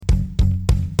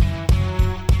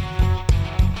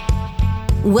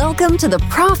Welcome to the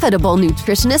Profitable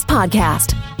Nutritionist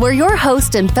Podcast, where your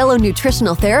host and fellow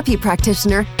nutritional therapy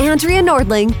practitioner, Andrea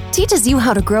Nordling, teaches you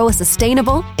how to grow a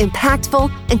sustainable,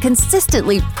 impactful, and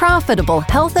consistently profitable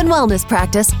health and wellness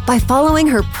practice by following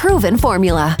her proven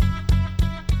formula.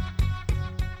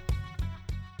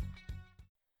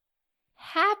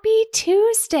 Happy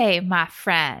Tuesday, my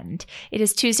friend. It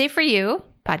is Tuesday for you.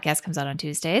 Podcast comes out on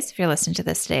Tuesdays. If you're listening to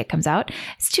this today, it comes out.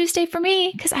 It's Tuesday for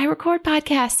me because I record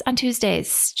podcasts on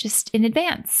Tuesdays just in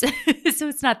advance. So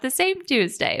it's not the same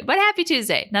Tuesday, but happy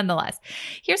Tuesday nonetheless.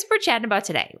 Here's what we're chatting about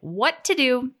today. What to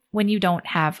do when you don't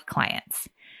have clients.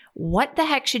 What the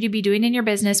heck should you be doing in your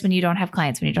business when you don't have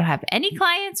clients? When you don't have any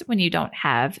clients, when you don't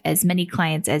have as many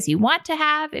clients as you want to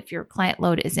have, if your client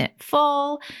load isn't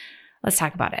full. Let's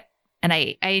talk about it. And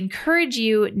I encourage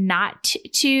you not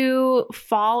to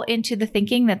fall into the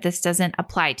thinking that this doesn't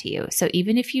apply to you. So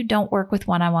even if you don't work with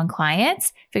one-on-one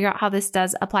clients, figure out how this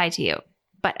does apply to you.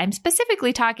 But I'm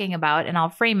specifically talking about, and I'll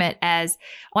frame it as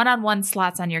one-on-one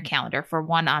slots on your calendar for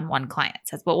one-on-one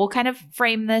clients. That's what we'll kind of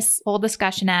frame this whole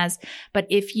discussion as. But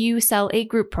if you sell a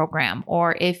group program,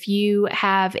 or if you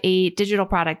have a digital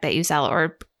product that you sell,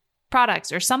 or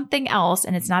products or something else,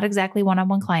 and it's not exactly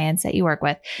one-on-one clients that you work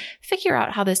with, figure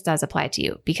out how this does apply to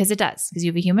you, because it does, because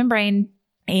you have a human brain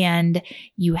and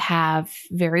you have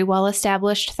very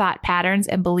well-established thought patterns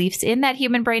and beliefs in that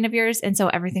human brain of yours. And so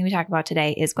everything we talk about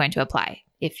today is going to apply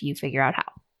if you figure out how.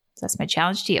 So that's my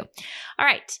challenge to you. All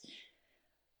right.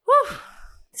 Whew.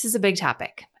 This is a big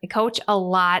topic. I coach a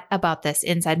lot about this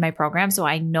inside my program, so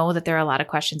I know that there are a lot of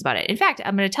questions about it. In fact,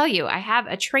 I'm going to tell you, I have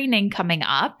a training coming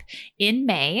up in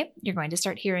May. You're going to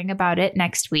start hearing about it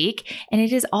next week, and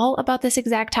it is all about this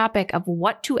exact topic of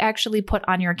what to actually put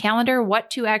on your calendar, what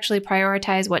to actually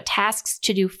prioritize, what tasks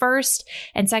to do first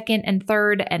and second and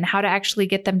third, and how to actually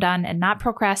get them done and not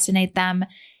procrastinate them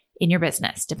in your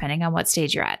business, depending on what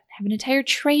stage you're at. I have an entire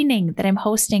training that I'm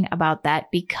hosting about that,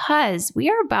 because we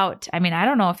are about, I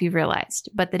don't know if you've realized,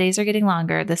 but the days are getting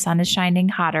longer. The sun is shining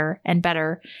hotter and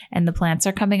better, and the plants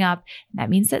are coming up. And that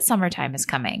means that summertime is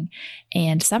coming.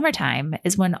 And summertime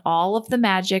is when all of the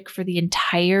magic for the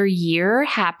entire year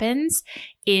happens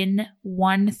in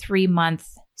 1 3-month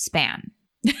span.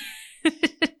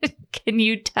 Can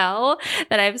you tell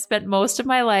that I've spent most of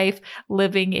my life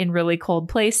living in really cold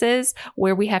places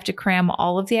where we have to cram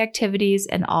all of the activities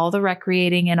and all the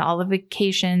recreating and all the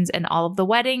vacations and all of the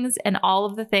weddings and all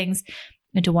of the things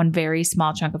into one very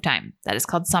small chunk of time? That is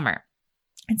called summer.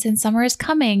 And since summer is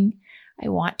coming, I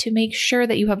want to make sure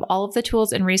that you have all of the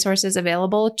tools and resources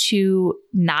available to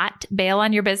not bail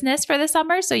on your business for the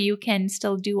summer, so you can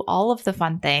still do all of the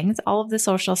fun things, all of the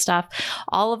social stuff,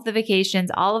 all of the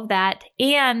vacations, all of that,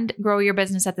 and grow your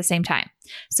business at the same time.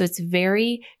 So it's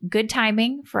very good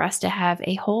timing for us to have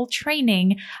a whole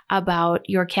training about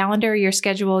your calendar, your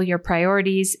schedule, your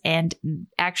priorities, and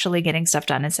actually getting stuff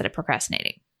done instead of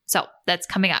procrastinating. So that's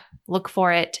coming up. Look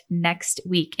for it next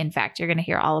week. In fact, you're going to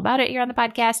hear all about it here on the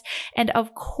podcast. And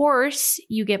of course,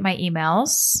 you get my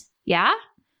emails. Yeah,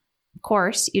 of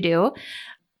course you do.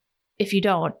 If you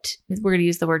don't, we're going to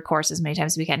use the word course as many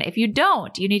times as we can. If you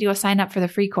don't, you need to go sign up for the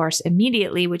free course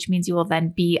immediately, which means you will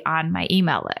then be on my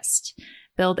email list.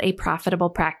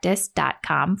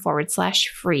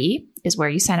 buildaprofitablepractice.com/free is where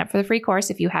you sign up for the free course.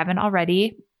 If you haven't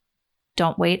already,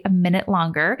 don't wait a minute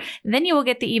longer. Then you will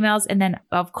get the emails. And then,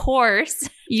 of course,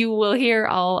 you will hear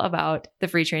all about the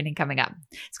free training coming up.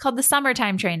 It's called the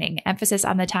Summertime Training. Emphasis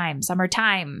on the time.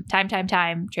 Summertime. Time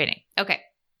training. Okay.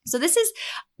 So this is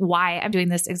why I'm doing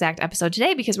this exact episode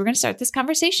today, because we're going to start this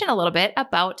conversation a little bit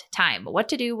about time. What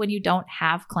to do when you don't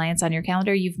have clients on your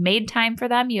calendar. You've made time for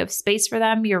them. You have space for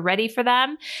them. You're ready for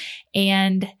them.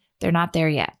 And they're not there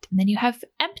yet. And then you have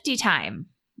empty time.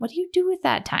 What do you do with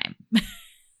that time?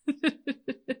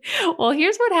 Well,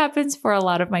 here's what happens for a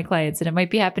lot of my clients, and it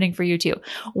might be happening for you too.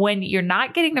 When you're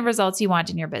not getting the results you want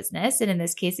in your business, and in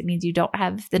this case, it means you don't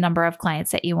have the number of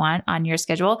clients that you want on your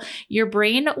schedule, your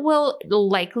brain will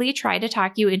likely try to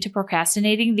talk you into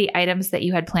procrastinating the items that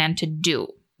you had planned to do,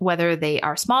 whether they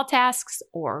are small tasks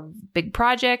or big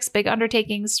projects, big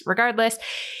undertakings. Regardless,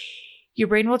 your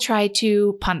brain will try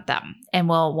to punt them and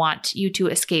will want you to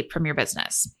escape from your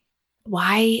business.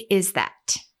 Why is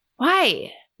that?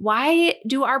 Why? Why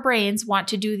do our brains want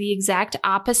to do the exact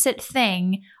opposite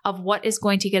thing of what is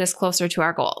going to get us closer to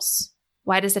our goals?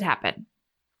 Why does it happen?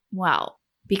 Well,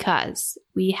 because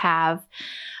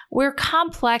we're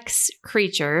complex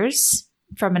creatures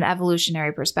from an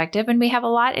evolutionary perspective, and we have a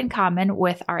lot in common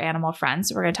with our animal friends.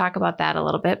 So we're going to talk about that a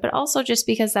little bit, but also just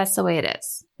because that's the way it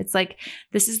is. It's like,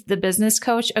 this is the business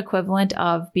coach equivalent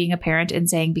of being a parent and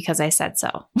saying, because I said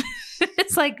so.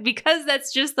 It's like, because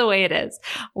that's just the way it is.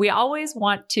 We always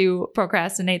want to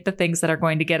procrastinate the things that are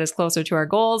going to get us closer to our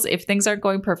goals. If things aren't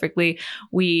going perfectly,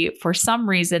 we, for some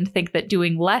reason, think that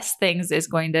doing less things is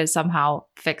going to somehow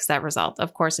fix that result.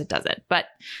 Of course it doesn't, but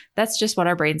that's just what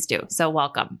our brains do. So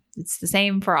welcome. It's the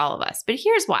same for all of us. But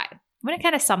here's why. I'm going to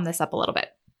kind of sum this up a little bit.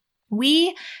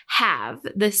 We have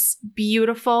this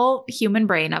beautiful human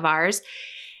brain of ours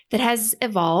that has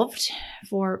evolved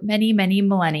for many, many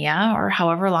millennia, or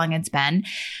however long it's been,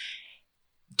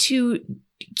 to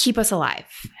keep us alive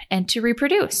and to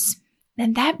reproduce.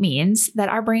 And that means that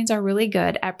our brains are really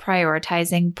good at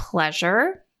prioritizing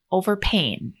pleasure over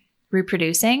pain.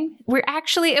 Reproducing, we're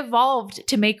actually evolved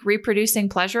to make reproducing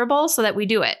pleasurable so that we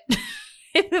do it.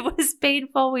 If it was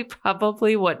painful, we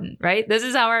probably wouldn't, right? This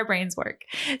is how our brains work.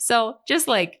 So just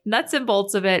like nuts and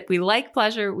bolts of it, we like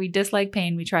pleasure, we dislike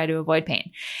pain, we try to avoid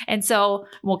pain. And so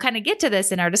we'll kind of get to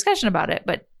this in our discussion about it,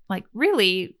 but like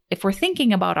really, if we're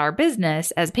thinking about our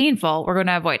business as painful, we're going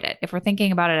to avoid it. If we're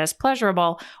thinking about it as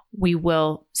pleasurable, we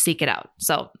will seek it out.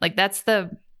 So like that's the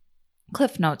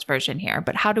Cliff Notes version here.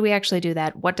 But how do we actually do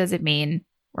that? What does it mean?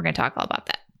 We're going to talk all about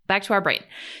that. Back to our brain.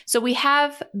 So we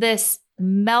have this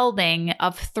melding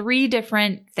of three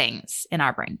different things in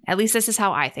our brain. At least this is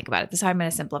how I think about it. This is how I'm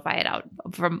going to simplify it out.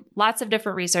 From lots of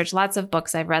different research, lots of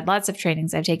books I've read, lots of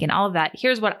trainings I've taken, all of that.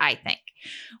 Here's what I think.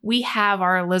 We have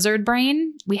our lizard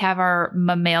brain, we have our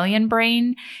mammalian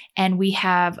brain, and we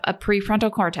have a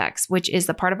prefrontal cortex, which is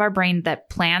the part of our brain that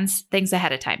plans things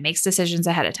ahead of time, makes decisions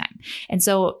ahead of time. And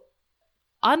so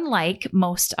unlike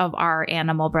most of our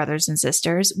animal brothers and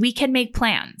sisters, we can make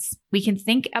plans. We can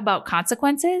think about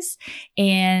consequences,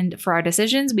 and for our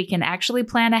decisions, we can actually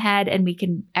plan ahead and we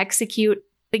can execute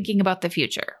thinking about the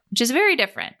future, which is very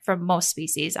different from most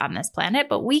species on this planet.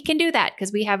 But we can do that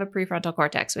because we have a prefrontal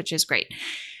cortex, which is great.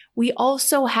 We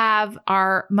also have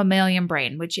our mammalian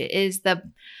brain, which is the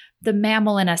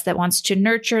mammal in us that wants to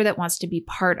nurture, that wants to be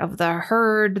part of the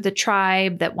herd, the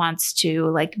tribe, that wants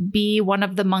to like be one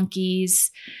of the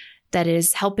monkeys that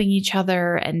is helping each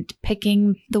other and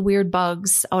picking the weird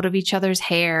bugs out of each other's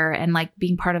hair and like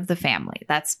being part of the family.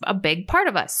 That's a big part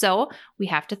of us. So we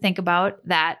have to think about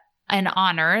that and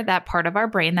honor that part of our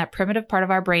brain, that primitive part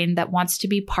of our brain that wants to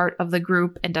be part of the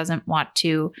group and doesn't want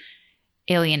to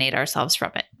alienate ourselves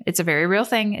from it. It's a very real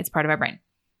thing. It's part of our brain.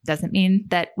 Doesn't mean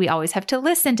that we always have to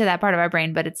listen to that part of our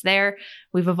brain, but it's there.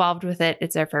 We've evolved with it.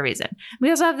 It's there for a reason. We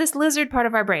also have this lizard part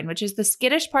of our brain, which is the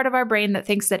skittish part of our brain that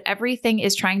thinks that everything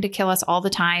is trying to kill us all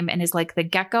the time and is like the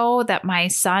gecko that my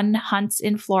son hunts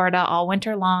in Florida all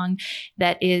winter long,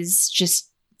 that is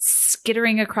just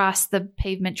skittering across the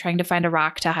pavement trying to find a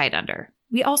rock to hide under.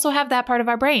 We also have that part of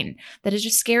our brain that is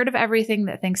just scared of everything,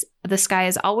 that thinks the sky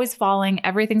is always falling,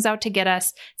 everything's out to get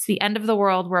us, it's the end of the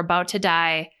world, we're about to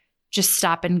die. Just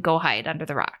stop and go hide under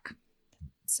the rock.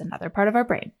 It's another part of our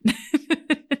brain.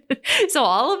 So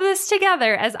all of this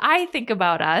together, as I think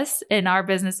about us in our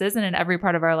businesses and in every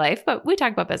part of our life, but we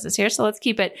talk about business here, so let's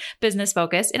keep it business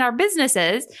focused. In our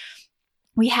businesses,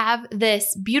 we have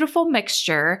this beautiful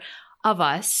mixture of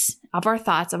us, of our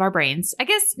thoughts, of our brains. I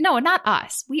guess, no, not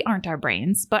us. We aren't our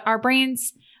brains, but our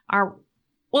brains are.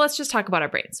 Well, let's just talk about our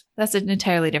brains. That's an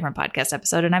entirely different podcast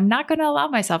episode, and I'm not going to allow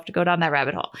myself to go down that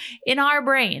rabbit hole. In our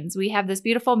brains, we have this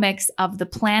beautiful mix of the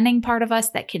planning part of us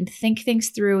that can think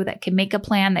things through, that can make a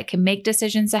plan, that can make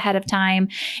decisions ahead of time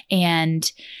and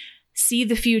see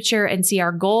the future and see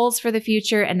our goals for the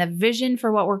future and the vision for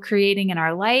what we're creating in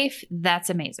our life. That's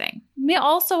amazing. We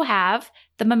also have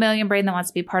the mammalian brain that wants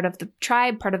to be part of the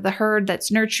tribe, part of the herd,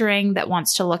 that's nurturing, that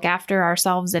wants to look after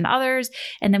ourselves and others.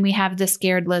 And then we have the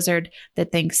scared lizard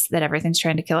that thinks that everything's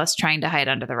trying to kill us, trying to hide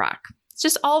under the rock. It's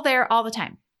just all there all the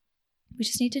time. We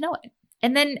just need to know it.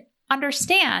 And then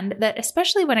understand that,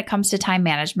 especially when it comes to time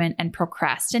management and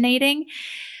procrastinating,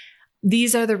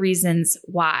 these are the reasons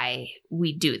why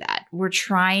we do that. We're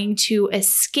trying to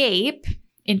escape.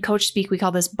 In coach speak, we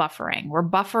call this buffering. We're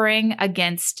buffering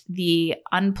against the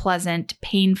unpleasant,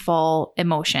 painful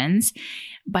emotions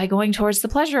by going towards the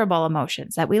pleasurable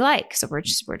emotions that we like. So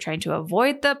we're trying to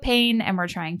avoid the pain and we're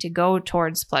trying to go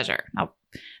towards pleasure. Now,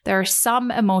 there are some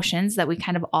emotions that we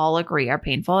kind of all agree are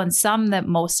painful and some that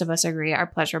most of us agree are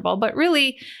pleasurable, but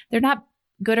really they're not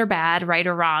good or bad, right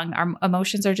or wrong. Our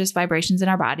emotions are just vibrations in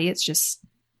our body. It's just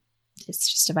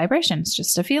a vibration. It's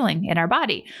just a feeling in our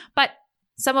body. But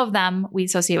some of them we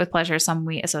associate with pleasure, some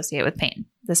we associate with pain.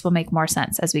 This will make more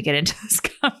sense as we get into this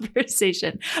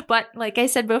conversation. But like I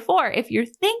said before, if you're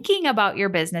thinking about your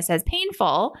business as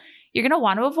painful, you're going to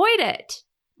want to avoid it.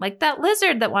 Like that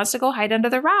lizard that wants to go hide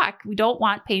under the rock. We don't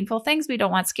want painful things. We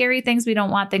don't want scary things. We don't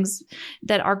want things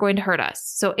that are going to hurt us.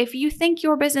 So if you think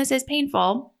your business is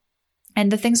painful,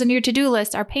 and the things on your to-do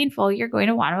list are painful, you're going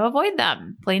to want to avoid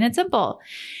them, plain and simple.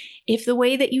 If the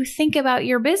way that you think about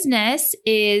your business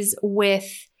is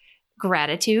with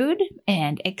gratitude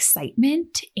and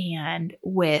excitement and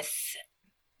with,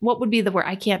 what would be the word?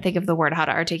 I can't think of the word, how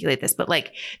to articulate this, but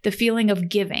like the feeling of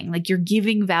giving, like you're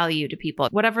giving value to people,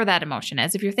 whatever that emotion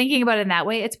is. If you're thinking about it in that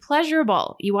way, it's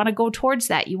pleasurable. You want to go towards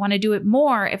that. You want to do it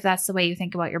more if that's the way you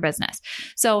think about your business.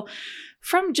 So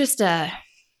from just a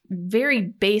very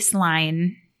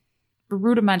baseline,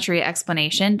 rudimentary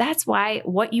explanation, that's why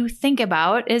what you think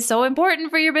about is so important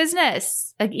for your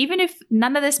business. Like even if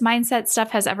none of this mindset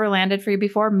stuff has ever landed for you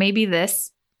before, maybe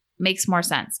this makes more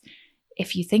sense.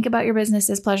 If you think about your business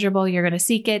as pleasurable, you're going to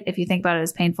seek it. If you think about it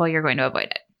as painful, you're going to avoid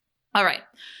it. All right.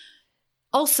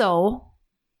 Also,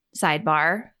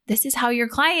 sidebar, this is how your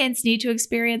clients need to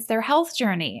experience their health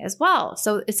journey as well.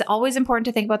 So it's always important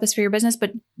to think about this for your business,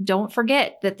 but don't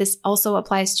forget that this also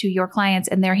applies to your clients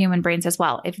and their human brains as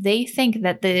well. If they think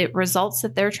that the results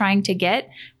that they're trying to get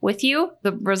with you,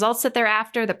 the results that they're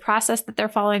after, the process that they're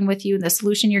following with you, the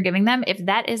solution you're giving them, if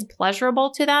that is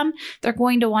pleasurable to them, they're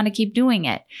going to want to keep doing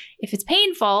it. If it's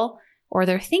painful or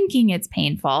they're thinking it's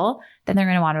painful, then they're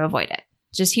going to want to avoid it.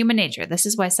 Just human nature. This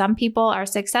is why some people are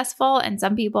successful and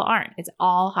some people aren't. It's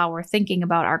all how we're thinking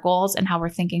about our goals and how we're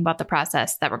thinking about the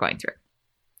process that we're going through.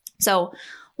 So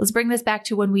let's bring this back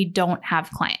to when we don't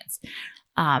have clients.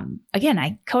 Again,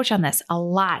 I coach on this a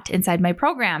lot inside my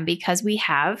program because we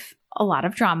have a lot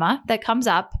of drama that comes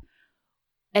up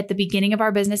at the beginning of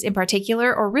our business in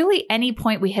particular, or really any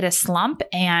point we hit a slump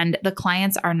and the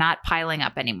clients are not piling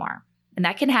up anymore. And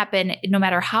that can happen no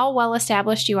matter how well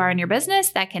established you are in your business.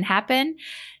 That can happen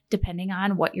depending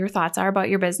on what your thoughts are about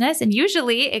your business. And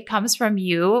usually it comes from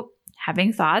you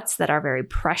having thoughts that are very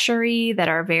pressury, that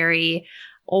are very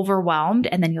overwhelmed.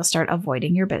 And then you'll start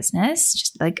avoiding your business,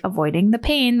 just like avoiding the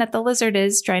pain that the lizard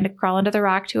is trying to crawl into the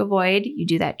rock to avoid. You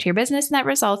do that to your business and that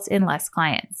results in less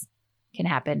clients. It can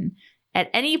happen at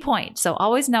any point. So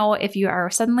always know if you are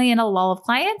suddenly in a lull of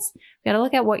clients, you got to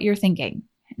look at what you're thinking.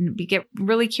 And get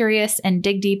really curious and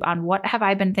dig deep on what have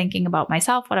I been thinking about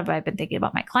myself? What have I been thinking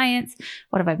about my clients?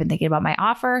 What have I been thinking about my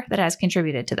offer that has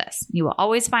contributed to this? You will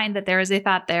always find that there is a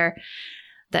thought there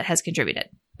that has contributed.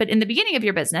 But in the beginning of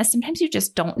your business, sometimes you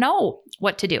just don't know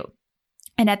what to do.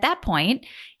 And at that point,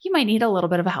 you might need a little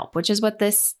bit of help, which is what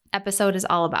this episode is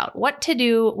all about. What to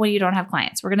do when you don't have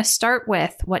clients. We're going to start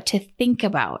with what to think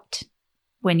about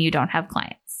when you don't have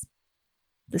clients.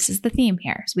 This is the theme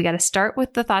here. So we got to start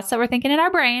with the thoughts that we're thinking in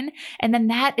our brain, and then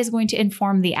that is going to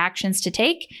inform the actions to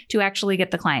take to actually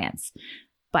get the clients.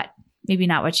 But maybe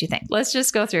not what you think. Let's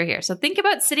just go through here. So think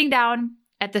about sitting down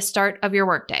at the start of your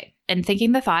workday and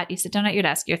thinking the thought, you sit down at your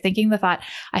desk, you're thinking the thought,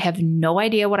 I have no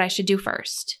idea what I should do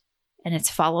first. And it's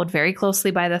followed very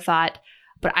closely by the thought,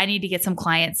 but I need to get some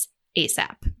clients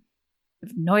ASAP. I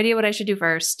have no idea what I should do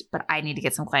first, but I need to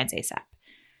get some clients ASAP.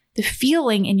 The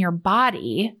feeling in your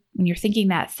body when you're thinking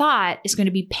that thought is going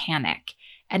to be panic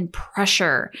and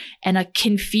pressure and a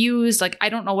confused, like, I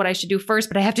don't know what I should do first,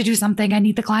 but I have to do something. I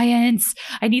need the clients.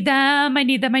 I need them. I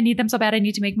need them so bad. I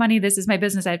need to make money. This is my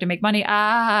business. I have to make money.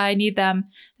 I need them.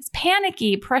 It's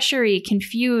panicky, pressury,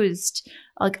 confused,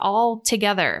 like all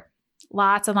together.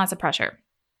 Lots and lots of pressure.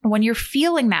 When you're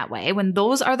feeling that way, when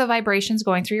those are the vibrations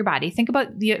going through your body, think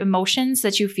about the emotions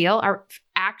that you feel are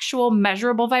actual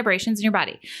measurable vibrations in your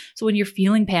body. So when you're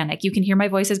feeling panic, you can hear my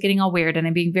voice is getting all weird and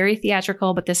I'm being very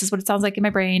theatrical, but this is what it sounds like in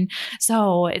my brain.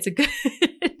 So it's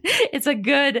a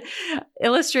good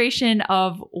illustration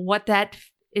of what that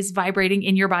is vibrating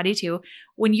in your body too.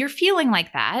 When you're feeling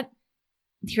like that,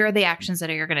 here are the actions that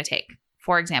you're going to take.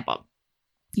 For example,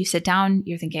 you sit down,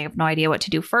 you're thinking, I have no idea what to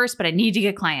do first, but I need to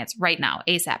get clients right now,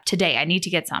 ASAP, today. I need to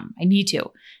get some. I need to.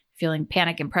 Feeling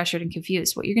panic and pressured and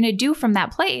confused. What you're going to do from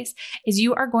that place is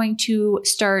you are going to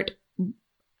start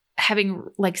having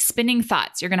like spinning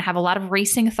thoughts. You're going to have a lot of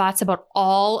racing thoughts about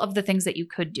all of the things that you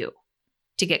could do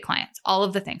to get clients, all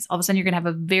of the things. All of a sudden, you're going to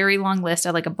have a very long list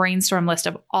of like a brainstorm list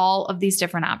of all of these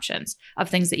different options of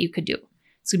things that you could do.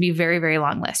 It's going to be a very, very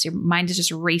long list. Your mind is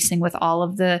just racing with all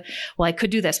of the, well, I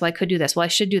could do this. Well, I could do this. Well, I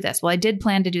should do this. Well, I did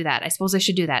plan to do that. I suppose I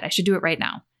should do that. I should do it right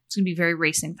now. It's going to be very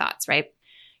racing thoughts, right?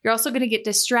 You're also going to get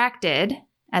distracted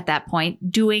at that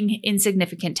point doing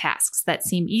insignificant tasks that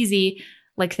seem easy,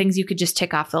 like things you could just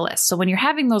tick off the list. So when you're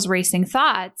having those racing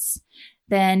thoughts,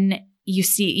 then you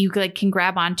see, you like can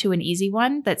grab onto an easy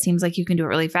one that seems like you can do it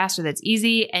really fast or that's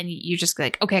easy. And you just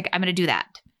like, okay, I'm going to do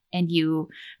that. And you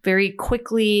very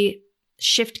quickly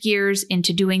shift gears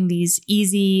into doing these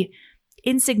easy,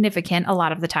 insignificant, a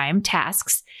lot of the time,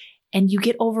 tasks. and you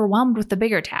get overwhelmed with the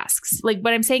bigger tasks. Like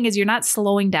what I'm saying is you're not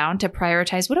slowing down to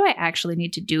prioritize, what do I actually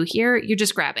need to do here? You're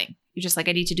just grabbing. You're just like,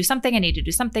 I need to do something. I need to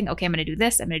do something. Okay, I'm going to do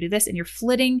this. I'm going to do this. And you're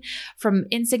flitting from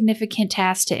insignificant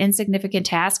task to insignificant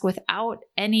task without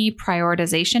any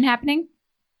prioritization happening,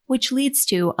 which leads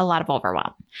to a lot of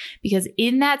overwhelm. Because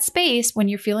in that space, when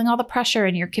you're feeling all the pressure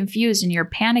and you're confused and you're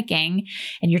panicking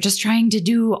and you're just trying to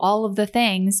do all of the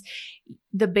things,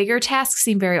 the bigger tasks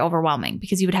seem very overwhelming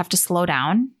because you would have to slow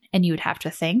down and you would have to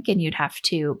think and you'd have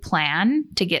to plan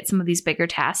to get some of these bigger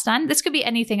tasks done. This could be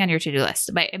anything on your to-do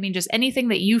list, but I mean, just anything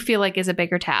that you feel like is a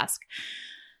bigger task,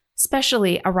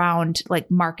 especially around like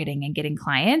marketing and getting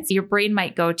clients. Your brain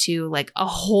might go to like a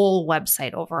whole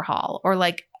website overhaul or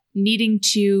like needing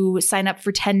to sign up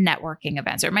for 10 networking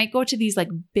events, or it might go to these like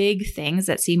big things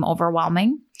that seem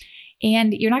overwhelming.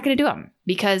 And you're not going to do them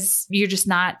because you're just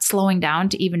not slowing down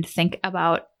to even think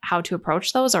about how to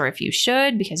approach those, or if you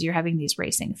should, because you're having these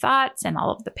racing thoughts and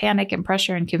all of the panic and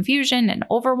pressure and confusion and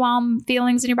overwhelm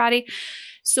feelings in your body.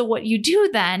 So what you do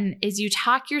then is you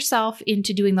talk yourself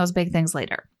into doing those big things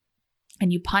later.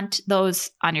 And you punt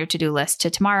those on your to-do list to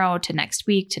tomorrow, to next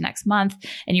week, to next month,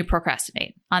 and you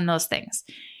procrastinate on those things.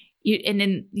 And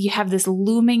then you have this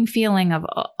looming feeling of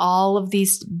all of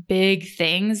these big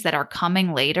things that are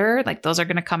coming later, like those are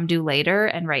going to come due later.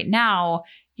 And right now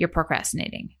you're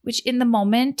procrastinating, which in the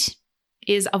moment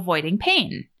is avoiding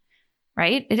pain,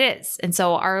 right? It is. And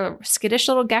so our skittish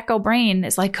little gecko brain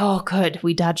is like, oh, good.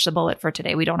 We dodged the bullet for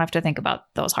today. We don't have to think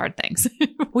about those hard things.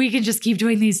 We can just keep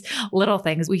doing these little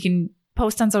things. We can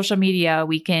post on social media.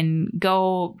 We can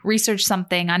go research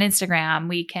something on Instagram.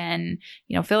 We can,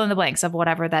 fill in the blanks of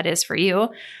whatever that is for you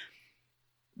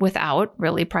without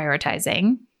really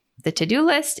prioritizing the to-do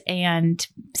list and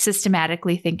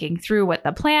systematically thinking through what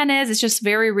the plan is. It's just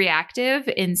very reactive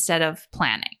instead of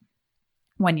planning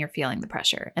when you're feeling the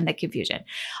pressure and the confusion.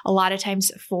 A lot of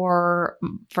times for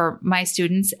my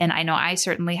students, and I know I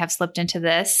certainly have slipped into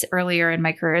this earlier in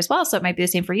my career as well, so it might be the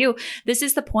same for you. This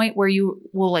is the point where you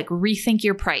will like rethink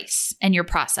your price and your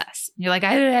process. You're like,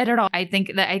 I don't know. I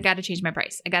think that I got to change my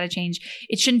price. I got to change.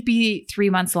 It shouldn't be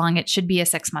 3 months long. It should be a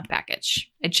 6-month package.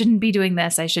 It shouldn't be doing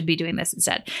this. I should be doing this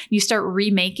instead. You start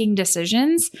remaking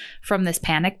decisions from this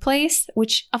panic place,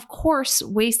 which of course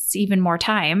wastes even more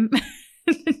time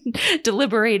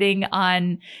deliberating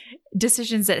on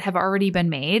decisions that have already been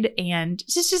made. And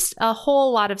it's just a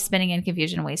whole lot of spinning and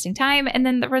confusion and wasting time. And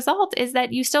then the result is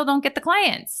that you still don't get the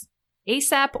clients,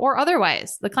 ASAP or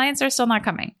otherwise. The clients are still not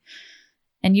coming.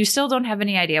 And you still don't have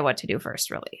any idea what to do first,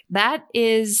 really. That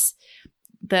is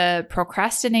the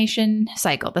procrastination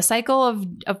cycle, the cycle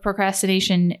of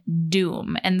procrastination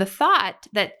doom. And the thought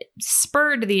that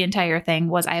spurred the entire thing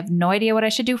was, I have no idea what I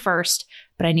should do first,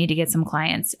 but I need to get some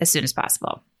clients as soon as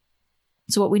possible.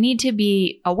 So what we need to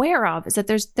be aware of is that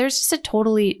there's just a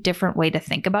totally different way to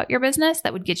think about your business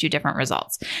that would get you different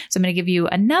results. So I'm going to give you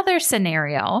another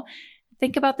scenario.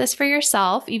 Think about this for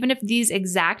yourself. Even if these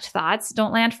exact thoughts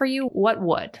don't land for you, what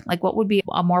would? Like, what would be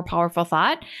a more powerful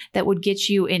thought that would get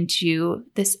you into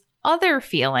this other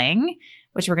feeling,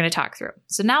 which we're going to talk through.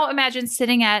 So now imagine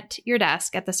sitting at your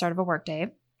desk at the start of a workday,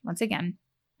 once again,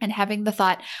 and having the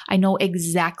thought, I know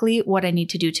exactly what I need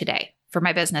to do today for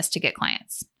my business to get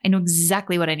clients. I know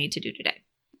exactly what I need to do today.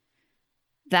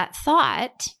 That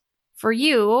thought for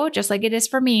you, just like it is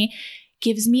for me,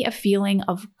 gives me a feeling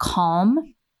of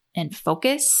calm and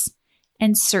focus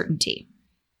and certainty.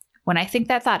 When I think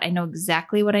that thought, I know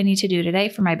exactly what I need to do today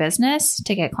for my business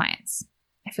to get clients.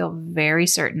 I feel very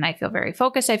certain. I feel very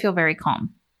focused. I feel very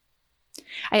calm.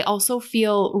 I also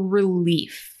feel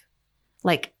relief.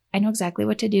 Like, I know exactly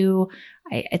what to do.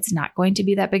 It's not going to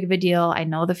be that big of a deal. I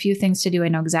know the few things to do. I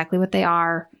know exactly what they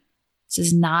are. This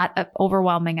is not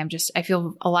overwhelming. I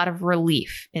feel a lot of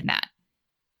relief in that.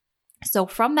 So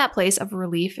from that place of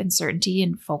relief and certainty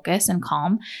and focus and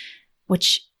calm,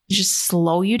 which just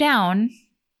slow you down,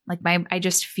 I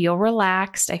just feel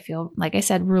relaxed. I feel, like I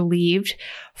said, relieved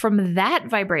from that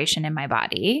vibration in my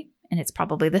body. And it's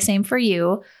probably the same for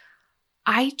you.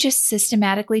 I just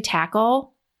systematically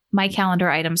tackle my calendar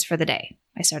items for the day.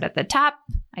 I start at the top,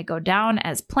 I go down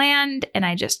as planned, and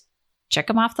I just check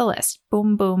them off the list.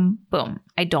 Boom, boom, boom.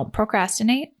 I don't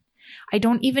procrastinate. I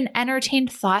don't even entertain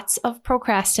thoughts of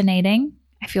procrastinating.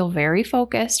 I feel very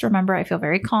focused. Remember, I feel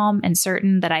very calm and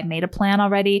certain that I made a plan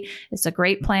already. It's a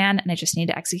great plan, and I just need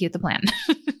to execute the plan.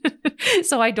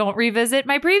 So I don't revisit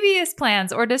my previous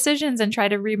plans or decisions and try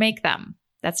to remake them.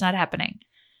 That's not happening.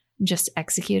 I'm just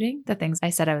executing the things I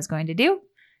said I was going to do.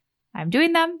 I'm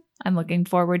doing them. I'm looking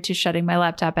forward to shutting my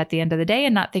laptop at the end of the day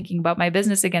and not thinking about my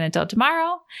business again until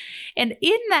tomorrow. And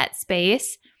in that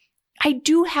space, I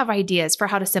do have ideas for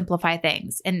how to simplify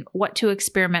things and what to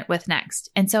experiment with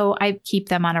next. And so I keep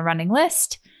them on a running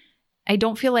list. I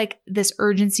don't feel like this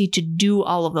urgency to do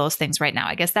all of those things right now.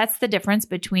 I guess that's the difference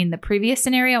between the previous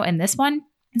scenario and this one,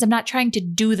 is I'm not trying to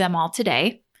do them all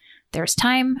today. There's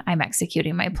time. I'm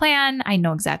executing my plan. I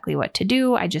know exactly what to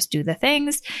do. I just do the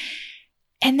things.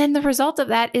 And then the result of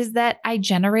that is that I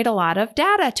generate a lot of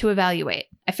data to evaluate.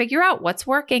 I figure out what's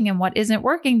working and what isn't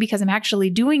working because I'm actually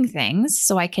doing things,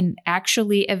 so I can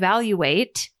actually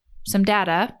evaluate some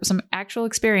data, some actual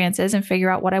experiences, and figure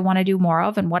out what I want to do more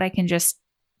of and what I can just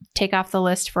take off the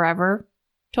list forever,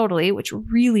 totally, which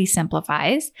really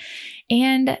simplifies.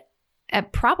 And I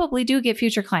probably do get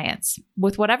future clients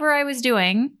with whatever I was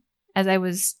doing, as I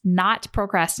was not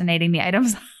procrastinating the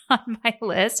items on my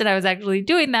list and I was actually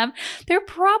doing them. They're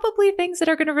probably things that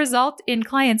are going to result in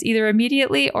clients either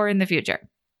immediately or in the future.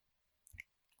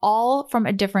 All from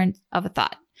a different of a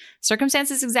thought.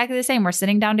 Circumstance is exactly the same. We're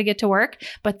sitting down to get to work,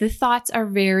 but the thoughts are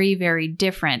very, very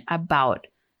different about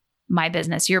my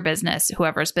business, your business,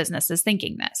 whoever's business is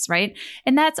thinking this, right?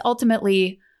 And that's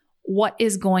ultimately what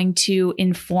is going to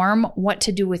inform what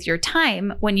to do with your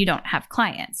time when you don't have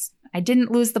clients. I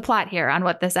didn't lose the plot here on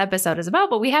what this episode is about,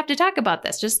 but we have to talk about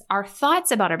this. Just our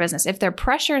thoughts about our business. If they're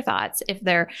pressure thoughts, if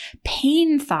they're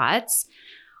pain thoughts,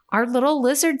 our little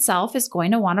lizard self is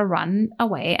going to want to run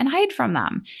away and hide from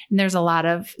them. And there's a lot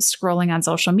of scrolling on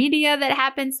social media that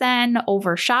happens then,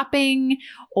 over shopping,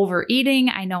 overeating.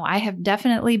 I know I have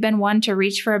definitely been one to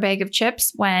reach for a bag of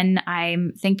chips when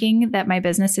I'm thinking that my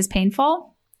business is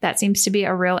painful. That seems to be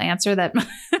a real answer that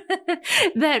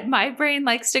that my brain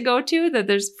likes to go to, that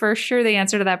there's for sure the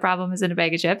answer to that problem is in a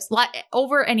bag of chips.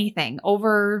 Over anything,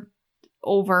 over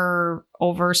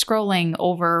scrolling,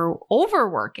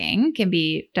 overworking can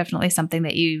be definitely something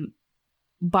that you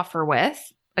buffer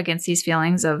with against these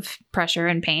feelings of pressure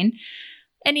and pain.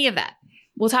 Any of that.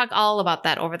 We'll talk all about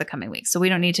that over the coming weeks. So we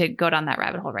don't need to go down that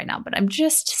rabbit hole right now, but I'm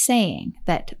just saying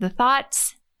that the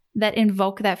thoughts that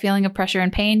invoke that feeling of pressure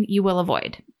and pain, you will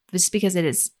avoid. Just because it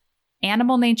is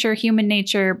animal nature, human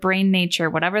nature, brain nature,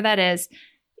 whatever that is,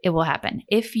 it will happen.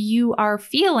 If you are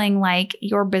feeling like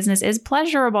your business is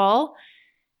pleasurable,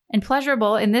 and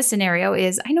pleasurable in this scenario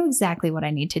is, I know exactly what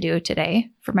I need to do today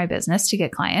for my business to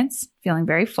get clients, feeling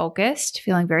very focused,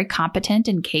 feeling very competent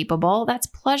and capable, that's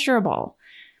pleasurable.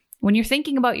 When you're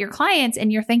thinking about your clients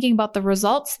and you're thinking about the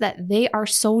results that they are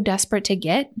so desperate to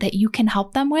get that you can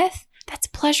help them with, that's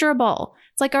pleasurable.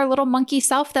 It's like our little monkey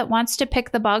self that wants to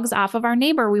pick the bugs off of our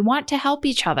neighbor. We want to help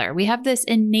each other. We have this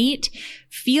innate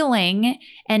feeling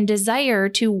and desire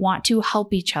to want to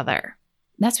help each other.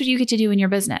 That's what you get to do in your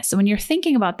business. So when you're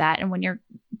thinking about that and when you're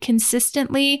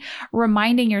consistently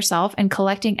reminding yourself and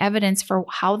collecting evidence for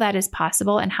how that is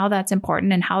possible and how that's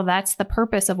important and how that's the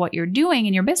purpose of what you're doing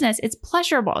in your business, it's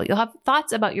pleasurable. You'll have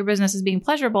thoughts about your business as being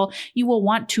pleasurable. You will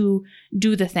want to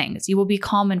do the things. You will be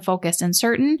calm and focused and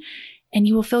certain, and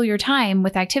you will fill your time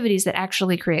with activities that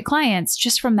actually create clients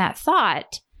just from that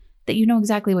thought that you know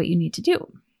exactly what you need to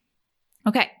do.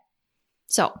 Okay,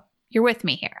 so you're with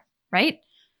me here, right?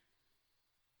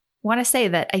 I want to say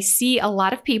that I see a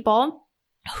lot of people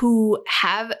who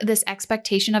have this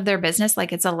expectation of their business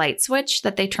like it's a light switch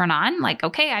that they turn on, like,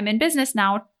 okay, I'm in business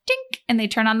now, tink, and they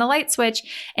turn on the light switch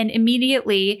and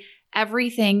immediately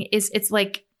everything is, it's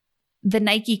like the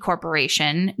Nike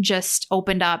Corporation just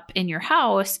opened up in your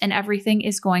house and everything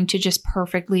is going to just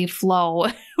perfectly flow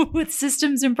with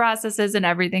systems and processes and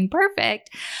everything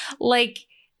perfect. Like,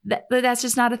 that's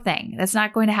just not a thing. That's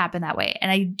not going to happen that way.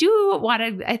 And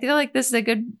I feel like this is a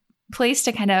good place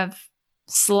to kind of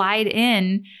slide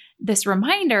in this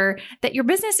reminder that your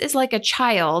business is like a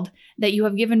child that you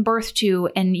have given birth to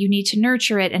and you need to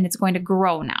nurture it and it's going to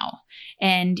grow now.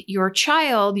 And your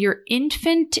child, your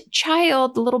infant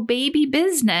child, the little baby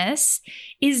business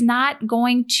is not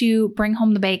going to bring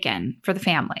home the bacon for the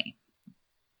family.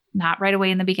 Not right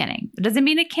away in the beginning. It doesn't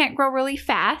mean it can't grow really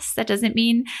fast. That doesn't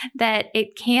mean that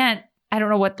it can't, I don't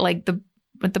know what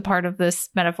the part of this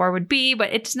metaphor would be,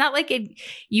 but it's not like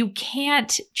you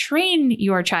can't train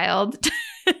your child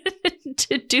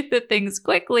to do the things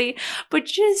quickly, but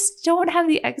just don't have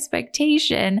the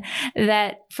expectation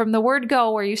that from the word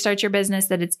go, where you start your business,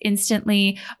 that it's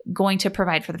instantly going to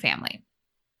provide for the family.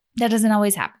 That doesn't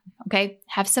always happen. Okay.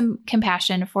 Have some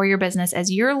compassion for your business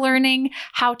as you're learning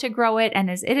how to grow it. And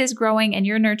as it is growing and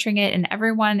you're nurturing it and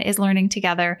everyone is learning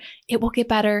together, it will get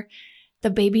better.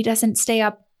 The baby doesn't stay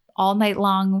up all night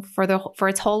long for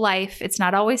its whole life. It's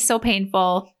not always so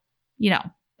painful. You know,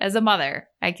 as a mother,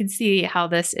 I can see how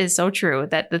this is so true,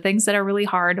 that the things that are really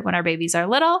hard when our babies are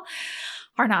little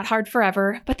are not hard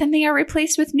forever, but then they are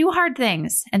replaced with new hard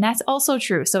things. And that's also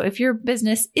true. So if your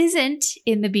business isn't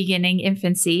in the beginning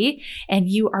infancy and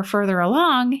you are further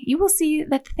along, you will see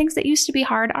that the things that used to be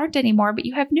hard aren't anymore, but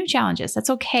you have new challenges. That's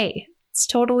okay. It's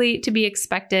totally to be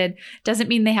expected. Doesn't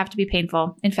mean they have to be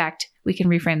painful. In fact, we can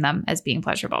reframe them as being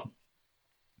pleasurable.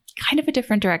 Kind of a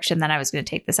different direction than I was going to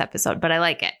take this episode, but I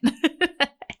like it.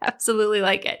 Absolutely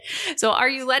like it. So are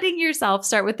you letting yourself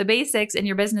start with the basics in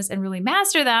your business and really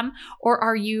master them? Or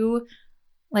are you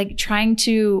like trying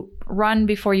to run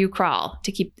before you crawl,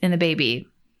 to keep in the baby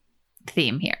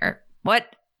theme here?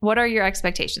 What are your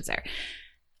expectations there?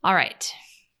 All right.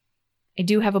 I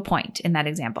do have a point in that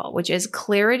example, which is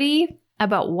clarity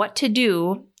about what to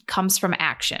do comes from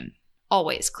action.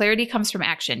 Always. Clarity comes from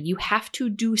action. You have to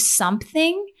do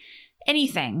something,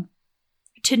 anything,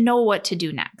 to know what to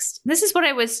do next. This is what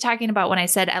I was talking about when I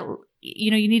said,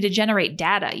 you need to generate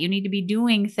data. You need to be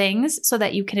doing things so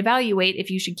that you can evaluate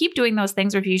if you should keep doing those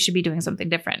things or if you should be doing something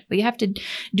different. But you have to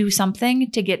do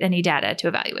something to get any data to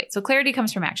evaluate. So clarity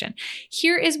comes from action.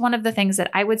 Here is one of the things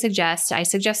that I would suggest. I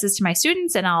suggest this to my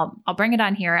students, and I'll bring it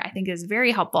on here. I think is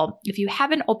very helpful. If you have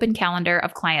an open calendar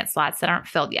of client slots that aren't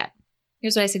filled yet,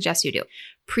 here's what I suggest you do.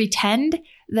 Pretend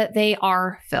that they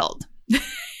are filled.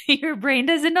 Your brain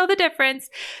doesn't know the difference.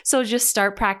 So just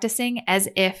start practicing as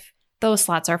if those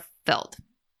slots are filled.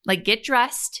 Like get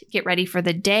dressed, get ready for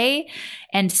the day,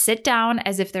 and sit down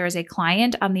as if there is a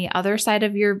client on the other side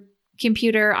of your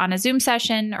computer on a Zoom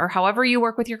session or however you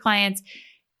work with your clients.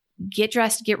 Get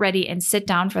dressed, get ready, and sit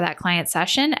down for that client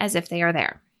session as if they are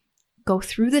there. Go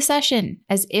through the session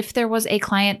as if there was a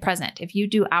client present. If you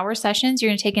do hour sessions, you're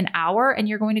going to take an hour and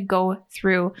you're going to go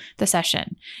through the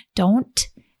session. Don't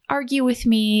argue with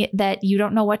me that you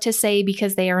don't know what to say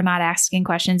because they are not asking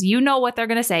questions. You know what they're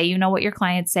going to say. You know what your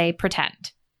clients say.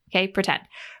 Pretend. Okay? Pretend.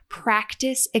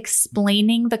 Practice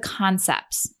explaining the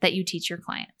concepts that you teach your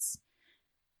clients.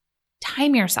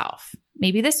 Time yourself.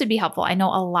 Maybe this would be helpful. I know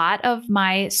a lot of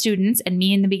my students, and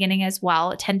me in the beginning as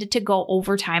well, tended to go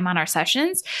overtime on our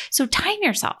sessions. So time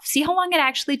yourself. See how long it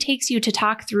actually takes you to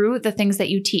talk through the things that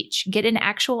you teach. Get an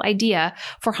actual idea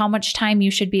for how much time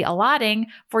you should be allotting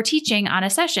for teaching on a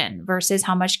session versus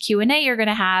how much Q&A you're going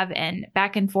to have and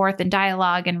back and forth and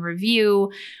dialogue and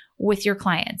review with your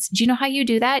clients. Do you know how you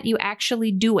do that? You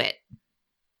actually do it.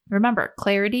 Remember,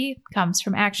 clarity comes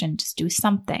from action. Just do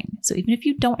something. So even if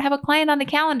you don't have a client on the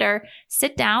calendar,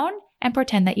 sit down and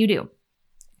pretend that you do.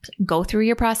 Go through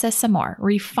your process some more.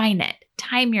 Refine it.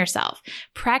 Time yourself.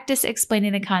 Practice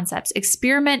explaining the concepts.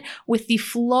 Experiment with the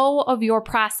flow of your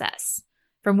process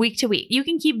from week to week. You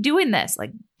can keep doing this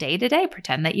like day to day.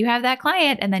 Pretend that you have that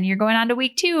client and then you're going on to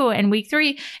week 2 and week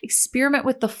 3. Experiment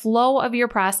with the flow of your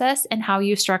process and how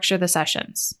you structure the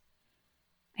sessions.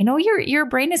 I know your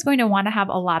brain is going to want to have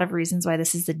a lot of reasons why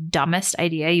this is the dumbest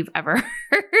idea you've ever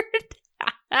heard.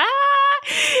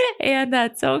 And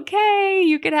that's okay.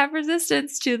 You can have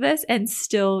resistance to this and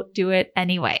still do it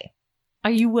anyway.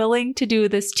 Are you willing to do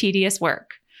this tedious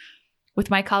work? With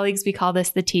my colleagues, we call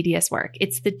this the tedious work.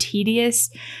 It's the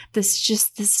tedious,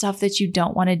 just the stuff that you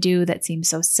don't want to do that seems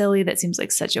so silly, that seems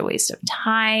like such a waste of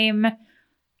time.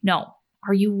 No.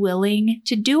 Are you willing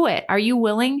to do it? Are you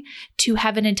willing to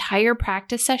have an entire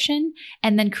practice session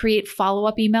and then create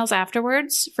follow-up emails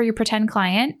afterwards for your pretend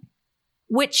client?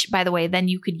 Which, by the way, then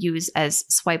you could use as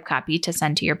swipe copy to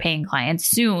send to your paying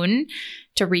clients soon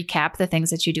to recap the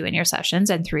things that you do in your sessions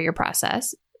and through your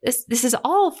process. This is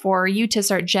all for you to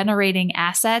start generating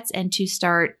assets and to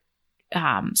start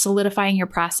solidifying your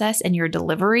process and your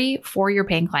delivery for your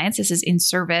paying clients. This is in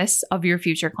service of your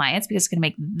future clients because it's going to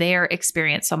make their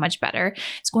experience so much better.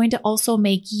 It's going to also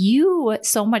make you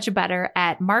so much better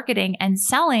at marketing and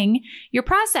selling your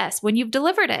process when you've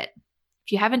delivered it.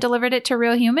 If you haven't delivered it to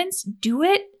real humans, do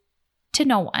it to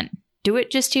no one. Do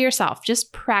it just to yourself.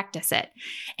 Just practice it.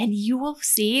 And you will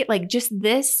see like just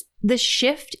the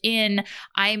shift in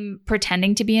I'm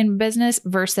pretending to be in business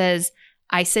versus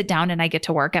I sit down and I get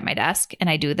to work at my desk and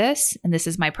I do this and this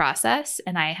is my process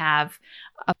and I have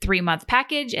a 3-month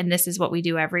package and this is what we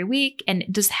do every week. And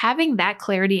just having that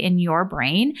clarity in your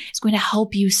brain is going to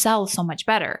help you sell so much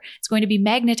better. It's going to be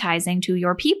magnetizing to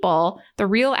your people, the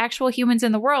real actual humans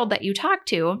in the world that you talk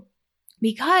to,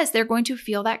 because they're going to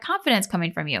feel that confidence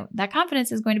coming from you. That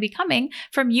confidence is going to be coming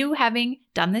from you having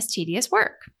done this tedious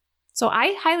work. So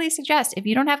I highly suggest if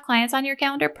you don't have clients on your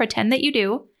calendar, pretend that you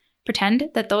do. Pretend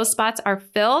that those spots are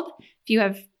filled. If you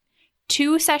have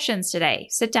 2 sessions today,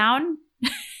 sit down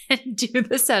and do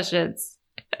the sessions,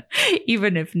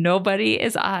 even if nobody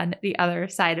is on the other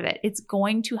side of it. It's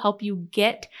going to help you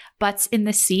get butts in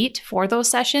the seat for those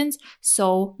sessions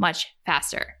so much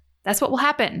faster. That's what will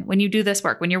happen when you do this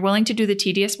work, when you're willing to do the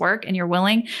tedious work and you're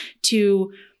willing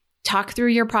to talk through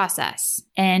your process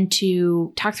and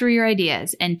to talk through your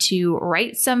ideas and to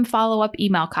write some follow-up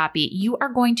email copy. You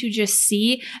are going to just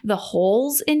see the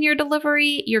holes in your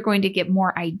delivery. You're going to get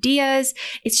more ideas.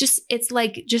 It's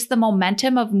like just the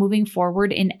momentum of moving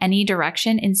forward in any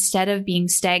direction instead of being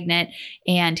stagnant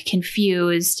and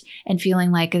confused and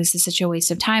feeling like this is such a waste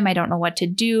of time. I don't know what to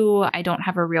do. I don't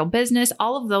have a real business.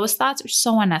 All of those thoughts are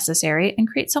so unnecessary and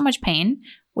create so much pain,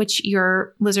 which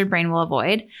your lizard brain will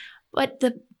avoid. But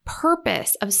the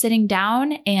purpose of sitting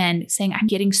down and saying, I'm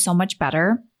getting so much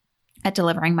better at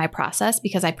delivering my process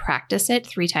because I practice it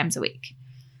 3 times a week.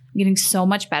 I'm getting so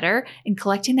much better in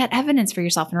collecting that evidence for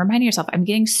yourself and reminding yourself, I'm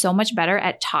getting so much better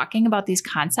at talking about these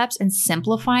concepts and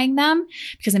simplifying them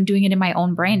because I'm doing it in my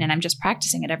own brain and I'm just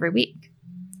practicing it every week.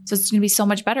 So it's going to be so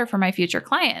much better for my future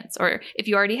clients. Or if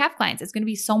you already have clients, it's going to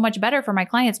be so much better for my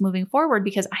clients moving forward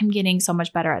because I'm getting so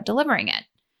much better at delivering it.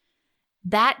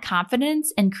 That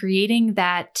confidence and creating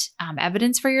that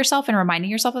evidence for yourself and reminding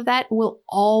yourself of that will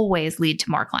always lead to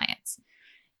more clients.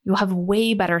 You'll have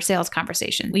way better sales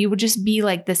conversations. You will just be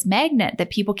like this magnet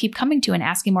that people keep coming to and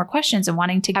asking more questions and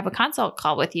wanting to have a consult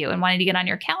call with you and wanting to get on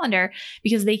your calendar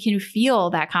because they can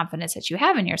feel that confidence that you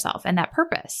have in yourself and that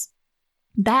purpose.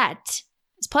 That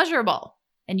is pleasurable.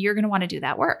 And you're going to want to do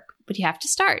that work. But you have to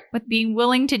start with being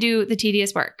willing to do the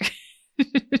tedious work.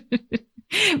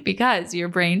 Because your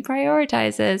brain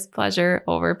prioritizes pleasure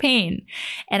over pain.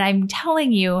 And I'm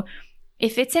telling you,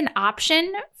 if it's an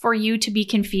option for you to be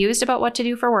confused about what to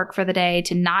do for work for the day,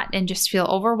 to not and just feel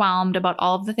overwhelmed about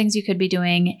all of the things you could be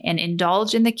doing and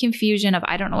indulge in the confusion of,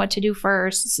 I don't know what to do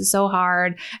first. This is so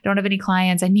hard. I don't have any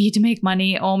clients. I need to make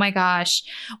money. Oh my gosh,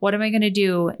 what am I going to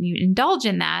do? And you indulge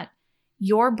in that,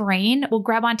 your brain will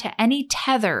grab onto any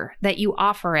tether that you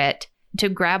offer it to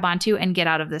grab onto and get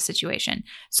out of this situation.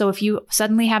 So if you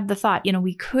suddenly have the thought,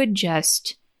 we could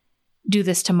just do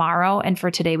this tomorrow, and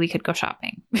for today we could go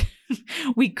shopping.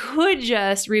 We could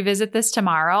just revisit this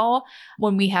tomorrow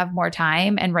when we have more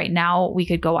time, and right now we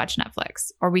could go watch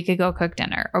Netflix, or we could go cook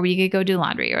dinner, or we could go do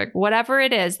laundry, or whatever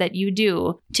it is that you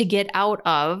do to get out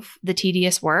of the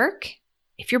tedious work.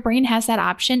 If your brain has that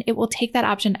option, it will take that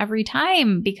option every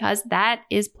time because that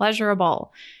is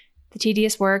pleasurable. The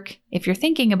tedious work, if you're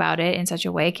thinking about it in such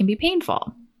a way, can be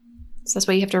painful. So that's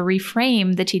why you have to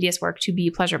reframe the tedious work to be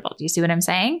pleasurable. Do you see what I'm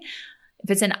saying? If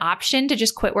it's an option to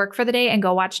just quit work for the day and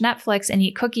go watch Netflix and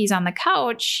eat cookies on the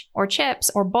couch or chips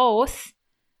or both,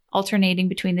 alternating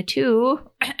between the two,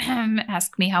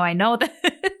 ask me how I know this.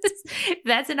 If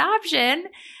that's an option,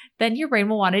 then your brain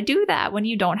will want to do that when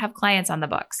you don't have clients on the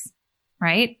books,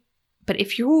 right? But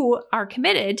if you are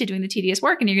committed to doing the tedious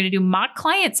work and you're going to do mock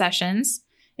client sessions,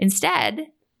 instead,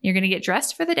 you're going to get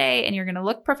dressed for the day and you're going to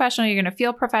look professional, you're going to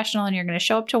feel professional, and you're going to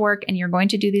show up to work and you're going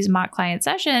to do these mock client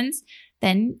sessions,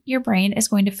 then your brain is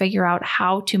going to figure out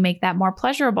how to make that more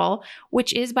pleasurable,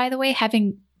 which is, by the way,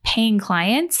 having paying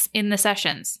clients in the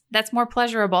sessions. That's more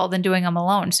pleasurable than doing them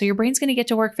alone. So your brain's going to get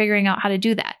to work figuring out how to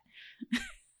do that.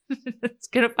 It's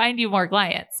going to find you more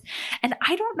clients. And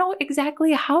I don't know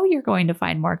exactly how you're going to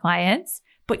find more clients,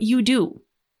 but you do.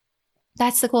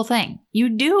 That's the cool thing. You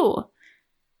do.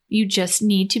 You just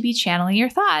need to be channeling your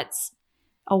thoughts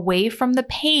away from the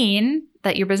pain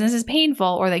that your business is painful,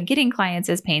 or that getting clients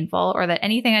is painful, or that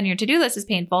anything on your to-do list is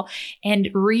painful, and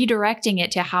redirecting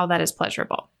it to how that is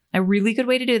pleasurable. A really good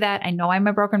way to do that, I know I'm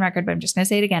a broken record, but I'm just going to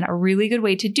say it again. A really good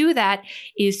way to do that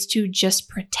is to just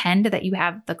pretend that you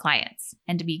have the clients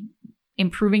and to be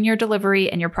improving your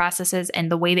delivery and your processes and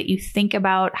the way that you think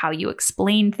about how you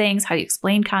explain things, how you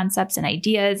explain concepts and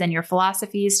ideas and your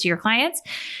philosophies to your clients.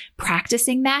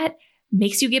 Practicing that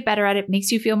makes you get better at it,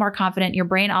 makes you feel more confident. Your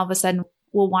brain all of a sudden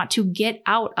will want to get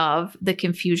out of the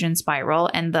confusion spiral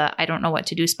and the I don't know what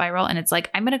to do spiral. And it's like,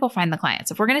 I'm going to go find the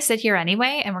clients. If we're going to sit here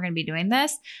anyway, and we're going to be doing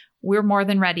this, we're more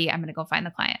than ready. I'm going to go find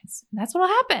the clients. And that's what will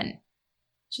happen.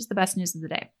 It's just the best news of the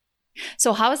day.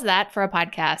 So how is that for a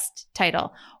podcast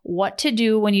title? What to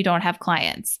do when you don't have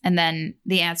clients? And then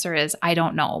the answer is, I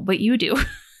don't know, but you do.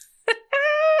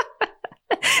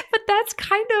 But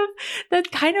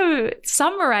that kind of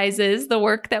summarizes the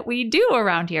work that we do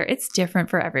around here. It's different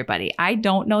for everybody. I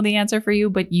don't know the answer for you,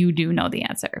 but you do know the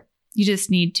answer. You just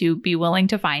need to be willing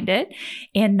to find it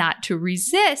and not to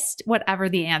resist whatever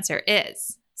the answer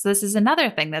is. So this is another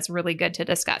thing that's really good to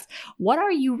discuss. What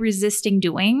are you resisting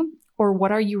doing, or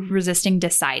what are you resisting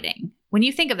deciding? When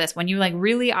you think of this, when you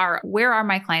really are, where are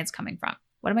my clients coming from?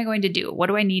 What am I going to do? What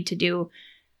do I need to do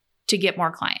to get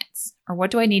more clients? Or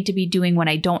what do I need to be doing when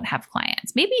I don't have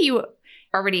clients? Maybe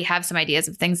already have some ideas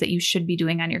of things that you should be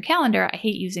doing on your calendar. I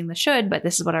hate using the should, but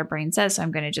this is what our brain says. So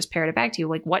I'm going to just parrot it back to you.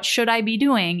 Like, what should I be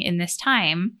doing in this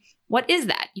time? What is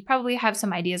that? You probably have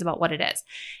some ideas about what it is.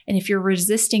 And if you're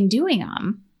resisting doing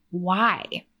them,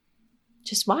 why?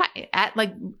 Just why?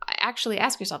 Actually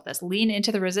ask yourself this. Lean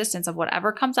into the resistance of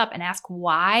whatever comes up and ask,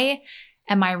 why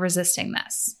am I resisting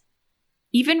this?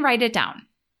 Even write it down.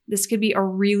 This could be a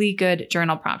really good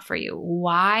journal prompt for you.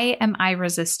 Why am I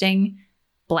resisting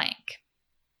blank?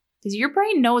 Because your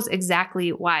brain knows exactly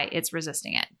why it's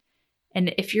resisting it.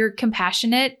 And if you're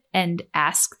compassionate and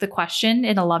ask the question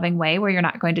in a loving way where you're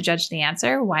not going to judge the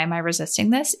answer, why am I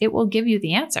resisting this? It will give you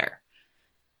the answer.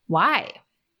 Why?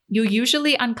 You'll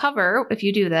usually uncover, if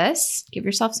you do this, give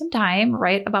yourself some time,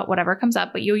 write about whatever comes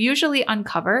up, but you'll usually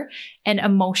uncover an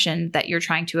emotion that you're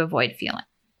trying to avoid feeling.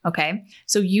 Okay.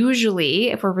 So usually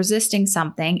if we're resisting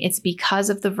something, it's because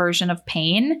of the version of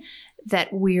pain that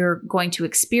we're going to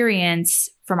experience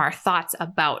from our thoughts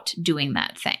about doing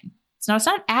that thing. So it's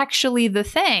not actually the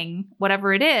thing,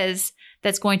 whatever it is,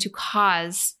 that's going to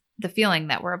cause the feeling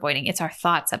that we're avoiding. It's our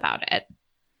thoughts about it.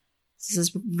 This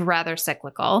is rather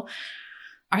cyclical.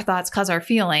 Our thoughts cause our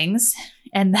feelings,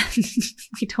 and then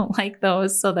we don't like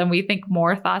those. So then we think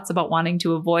more thoughts about wanting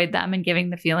to avoid them and giving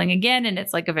the feeling again. And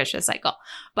it's like a vicious cycle.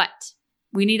 But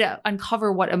we need to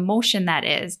uncover what emotion that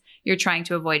is you're trying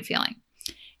to avoid feeling.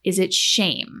 Is it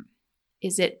shame?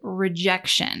 Is it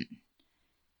rejection?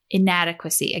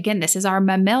 Inadequacy? Again, this is our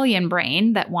mammalian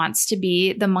brain that wants to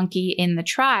be the monkey in the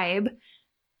tribe.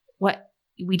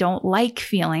 We don't like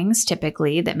feelings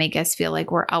typically that make us feel like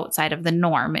we're outside of the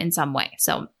norm in some way.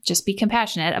 So just be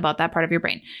compassionate about that part of your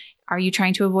brain. Are you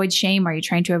trying to avoid shame? Are you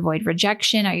trying to avoid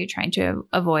rejection? Are you trying to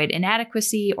avoid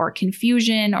inadequacy or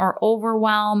confusion or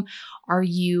overwhelm? Are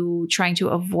you trying to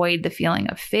avoid the feeling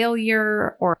of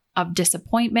failure or of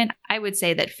disappointment? I would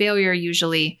say that failure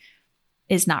usually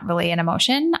is not really an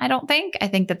emotion, I don't think. I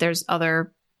think that there's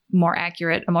other more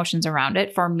accurate emotions around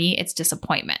it. For me, it's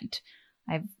disappointment.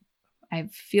 I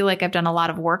feel like I've done a lot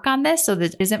of work on this, so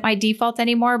this isn't my default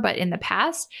anymore. But in the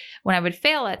past, when I would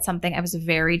fail at something, I was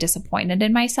very disappointed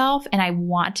in myself, and I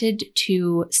wanted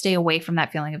to stay away from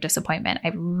that feeling of disappointment.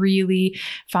 I really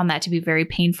found that to be a very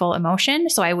painful emotion.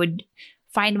 So I would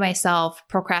find myself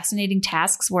procrastinating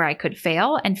tasks where I could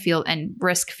fail and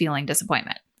risk feeling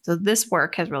disappointment. So this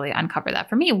work has really uncovered that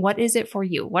for me. What is it for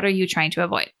you? What are you trying to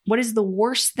avoid? What is the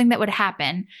worst thing that would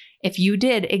happen if you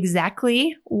did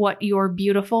exactly what your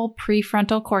beautiful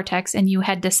prefrontal cortex and you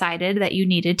had decided that you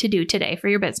needed to do today for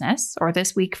your business or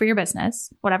this week for your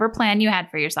business, whatever plan you had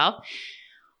for yourself?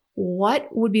 What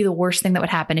would be the worst thing that would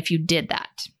happen if you did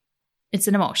that? It's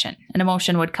an emotion. An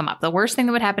emotion would come up. The worst thing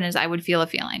that would happen is I would feel a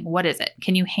feeling. What is it?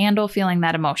 Can you handle feeling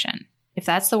that emotion? If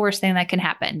that's the worst thing that can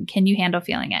happen, can you handle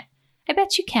feeling it? I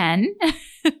bet you can.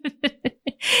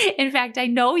 In fact, I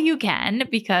know you can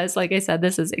because, like I said,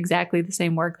 this is exactly the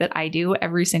same work that I do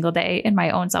every single day in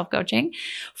my own self-coaching.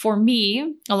 For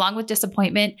me, along with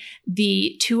disappointment,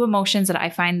 the two emotions that I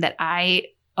find that I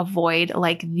avoid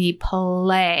like the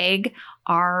plague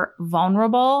are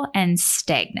vulnerable and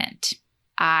stagnant.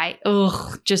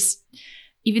 Just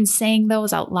even saying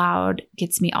those out loud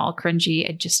gets me all cringy.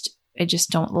 I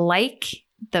just don't like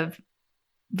the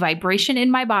vibration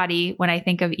in my body when I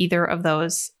think of either of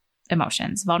those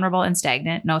emotions. Vulnerable and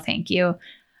stagnant. No, thank you.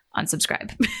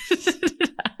 Unsubscribe.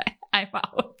 I'm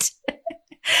out.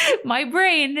 My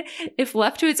brain, if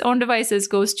left to its own devices,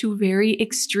 goes to very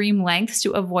extreme lengths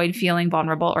to avoid feeling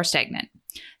vulnerable or stagnant.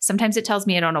 Sometimes it tells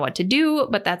me I don't know what to do,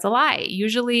 but that's a lie.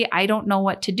 Usually I don't know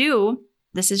what to do.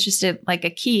 This is just a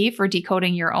key for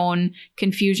decoding your own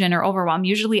confusion or overwhelm.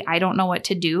 Usually I don't know what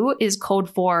to do is code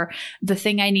for the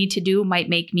thing I need to do might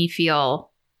make me feel,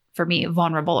 for me,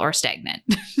 vulnerable or stagnant.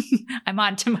 I'm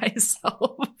on to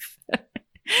myself.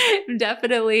 I'm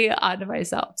definitely on to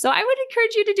myself. So I would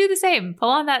encourage you to do the same. Pull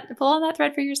on that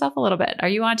thread for yourself a little bit. Are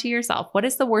you on to yourself? What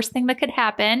is the worst thing that could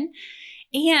happen?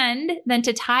 And then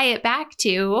to tie it back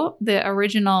to the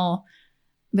original,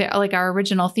 our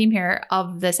original theme here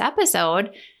of this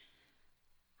episode,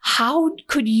 how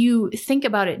could you think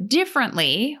about it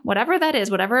differently? Whatever that is,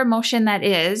 whatever emotion that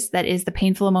is the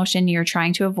painful emotion you're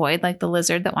trying to avoid, like the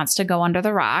lizard that wants to go under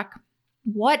the rock.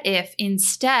 What if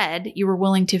instead you were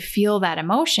willing to feel that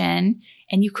emotion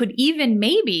and you could even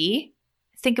maybe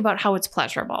think about how it's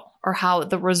pleasurable or how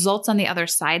the results on the other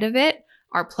side of it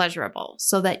are pleasurable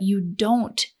so that you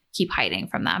don't keep hiding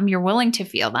from them. You're willing to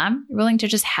feel them. You're willing to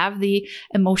just have the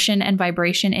emotion and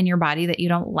vibration in your body that you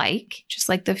don't like, just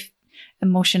like the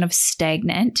emotion of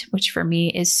stagnant, which for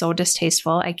me is so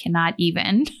distasteful. I cannot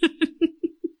even.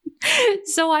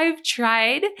 So I've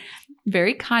tried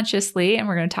very consciously, and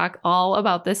we're going to talk all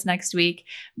about this next week,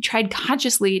 tried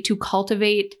consciously to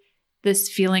cultivate this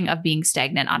feeling of being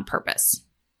stagnant on purpose.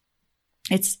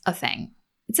 It's a thing.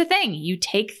 It's a thing. You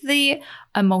take the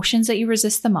emotions that you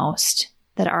resist the most,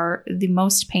 that are the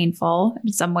most painful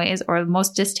in some ways, or the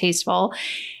most distasteful,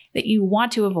 that you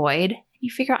want to avoid.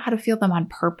 You figure out how to feel them on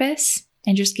purpose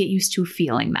and just get used to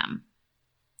feeling them.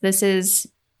 This is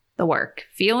the work.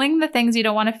 Feeling the things you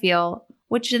don't want to feel,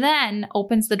 which then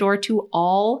opens the door to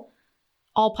all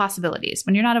possibilities.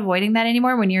 When you're not avoiding that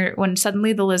anymore, when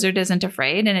suddenly the lizard isn't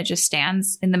afraid and it just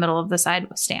stands in the middle of the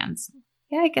sidewalk, stands.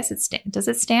 Yeah, I guess it stands. Does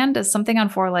it stand? Does something on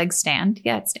four legs stand?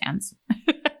 Yeah, it stands.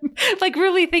 Like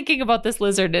really thinking about this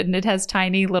lizard, and it has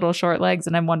tiny little short legs,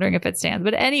 and I'm wondering if it stands.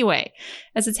 But anyway,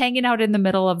 as it's hanging out in the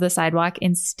middle of the sidewalk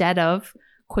instead of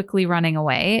quickly running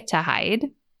away to hide,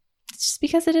 it's just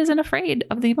because it isn't afraid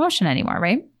of the emotion anymore,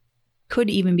 right? Could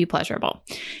even be pleasurable.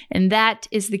 And that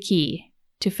is the key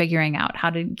to figuring out how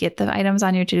to get the items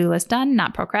on your to-do list done,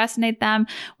 not procrastinate them,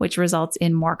 which results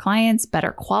in more clients,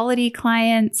 better quality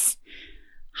clients,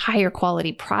 higher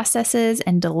quality processes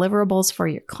and deliverables for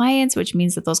your clients, which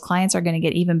means that those clients are going to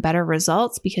get even better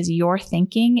results because your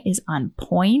thinking is on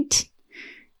point.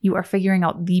 You are figuring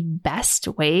out the best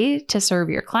way to serve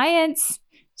your clients.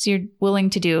 So you're willing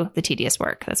to do the tedious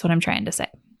work. That's what I'm trying to say.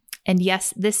 And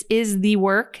yes, this is the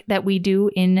work that we do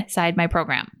inside my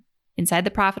program. Inside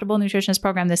the Profitable Nutritionist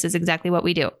Program, this is exactly what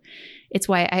we do. It's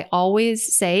why I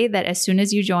always say that as soon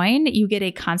as you join, you get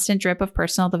a constant drip of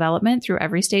personal development through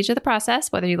every stage of the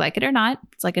process, whether you like it or not.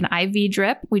 It's like an IV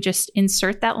drip. We just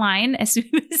insert that line as soon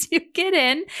as you get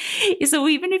in. So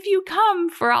even if you come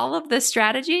for all of this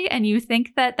strategy and you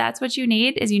think that that's what you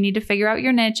need, is you need to figure out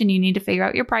your niche, and you need to figure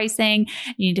out your pricing,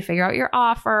 you need to figure out your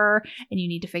offer, and you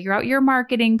need to figure out your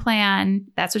marketing plan.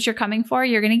 That's what you're coming for.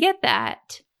 You're going to get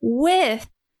that with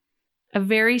a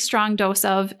very strong dose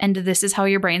of, and this is how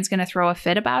your brain's going to throw a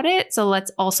fit about it. So let's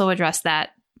also address that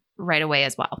right away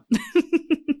as well.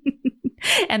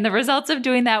 And the results of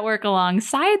doing that work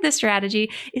alongside the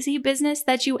strategy is a business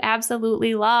that you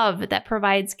absolutely love, that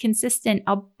provides consistent,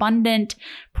 abundant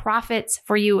profits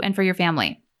for you and for your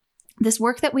family. This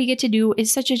work that we get to do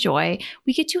is such a joy.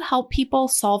 We get to help people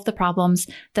solve the problems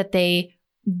that they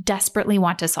desperately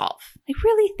want to solve. Like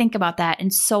really think about that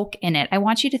and soak in it. I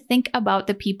want you to think about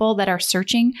the people that are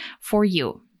searching for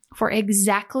you, for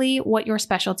exactly what your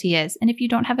specialty is. And if you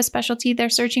don't have a specialty, they're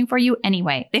searching for you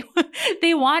anyway.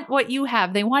 They want what you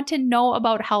have. They want to know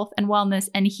about health and wellness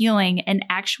and healing and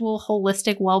actual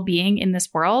holistic well-being in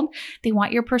this world. They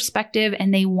want your perspective,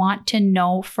 and they want to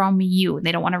know from you.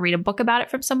 They don't want to read a book about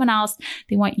it from someone else.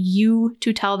 They want you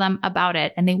to tell them about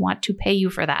it, and they want to pay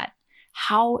you for that.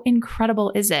 How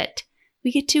incredible is it?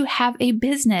 We get to have a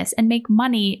business and make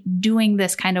money doing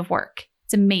this kind of work.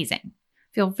 It's amazing.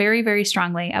 I feel very, very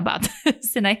strongly about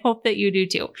this, and I hope that you do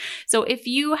too. So if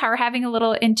you are having a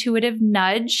little intuitive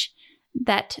nudge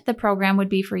that the program would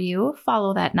be for you,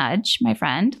 follow that nudge, my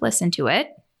friend. Listen to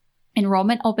it.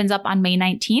 Enrollment opens up on May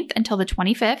 19th until the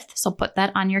 25th, so put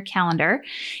that on your calendar.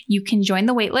 You can join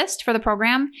the waitlist for the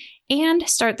program and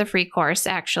start the free course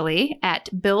actually at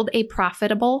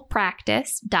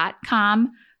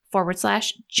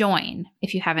buildaprofitablepractice.com/join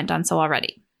if you haven't done so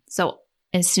already. So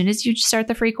as soon as you start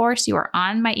the free course, you are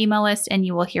on my email list, and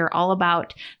you will hear all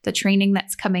about the training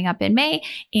that's coming up in May.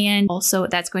 And also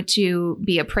that's going to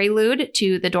be a prelude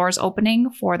to the doors opening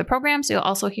for the program. So you'll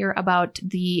also hear about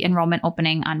the enrollment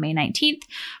opening on May 19th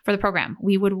for the program.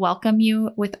 We would welcome you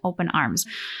with open arms.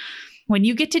 When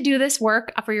you get to do this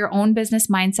work for your own business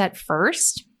mindset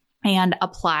first, and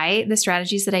apply the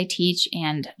strategies that I teach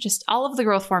and just all of the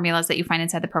growth formulas that you find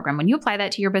inside the program, when you apply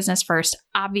that to your business first,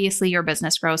 obviously your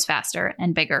business grows faster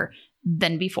and bigger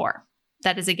than before.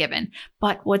 That is a given.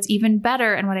 But what's even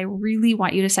better, and what I really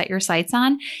want you to set your sights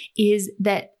on, is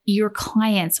that your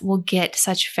clients will get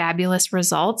such fabulous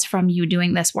results from you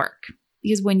doing this work.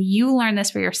 Because when you learn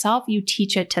this for yourself, you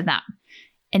teach it to them.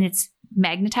 And it's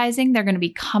magnetizing. They're going to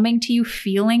be coming to you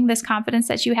feeling this confidence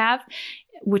that you have,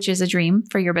 which is a dream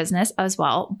for your business as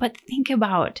well. But think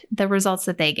about the results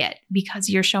that they get because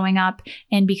you're showing up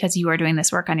and because you are doing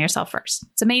this work on yourself first.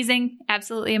 It's amazing.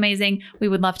 Absolutely amazing. We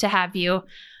would love to have you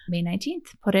May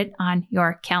 19th. Put it on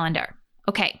your calendar.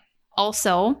 Okay.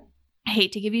 Also, I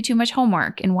hate to give you too much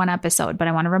homework in one episode, but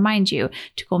I want to remind you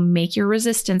to go make your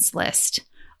resistance list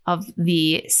of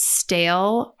the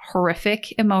stale,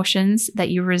 horrific emotions that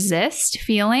you resist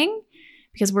feeling,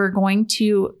 because we're going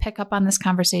to pick up on this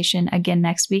conversation again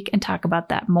next week and talk about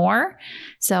that more.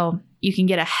 So you can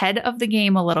get ahead of the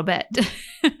game a little bit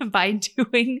by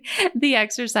doing the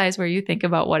exercise where you think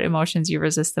about what emotions you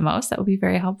resist the most. That will be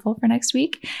very helpful for next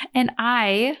week. And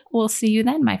I will see you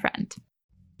then, my friend.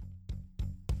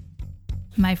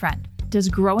 My friend, does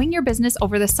growing your business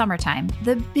over the summertime,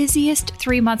 the busiest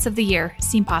 3 months of the year,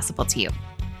 seem possible to you?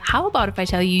 How about if I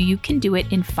tell you you can do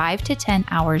it in 5 to 10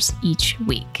 hours each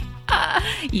week?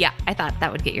 Yeah, I thought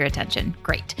that would get your attention.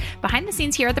 Great. Behind the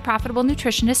scenes here at the Profitable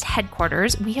Nutritionist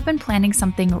headquarters, we have been planning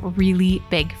something really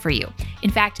big for you. In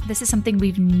fact, this is something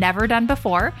we've never done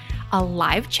before, a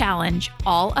live challenge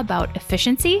all about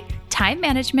efficiency, time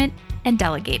management, and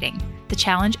delegating. The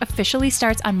challenge officially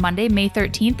starts on Monday, May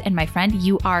 13th, and my friend,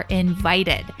 you are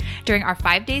invited. During our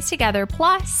 5 days together,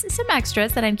 plus some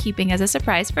extras that I'm keeping as a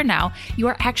surprise for now, you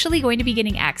are actually going to be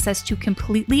getting access to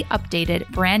completely updated,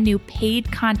 brand new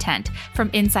paid content from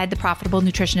inside the Profitable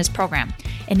Nutritionist program.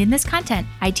 And in this content,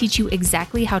 I teach you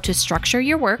exactly how to structure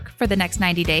your work for the next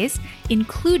 90 days,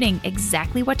 including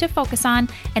exactly what to focus on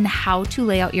and how to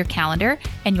lay out your calendar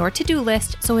and your to-do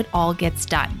list so it all gets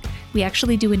done. We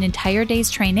actually do an entire day's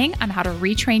training on how to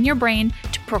retrain your brain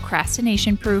to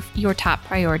procrastination-proof your top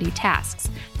priority tasks.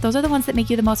 Those are the ones that make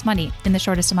you the most money in the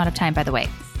shortest amount of time, by the way.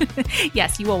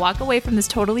 Yes, you will walk away from this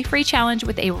totally free challenge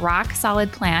with a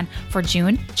rock-solid plan for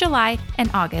June, July, and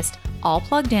August, all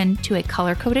plugged in to a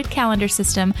color-coded calendar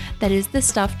system that is the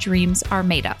stuff dreams are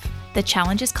made of. The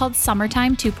challenge is called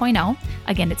Summertime 2.0.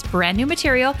 Again, it's brand new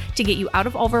material to get you out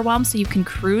of overwhelm so you can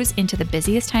cruise into the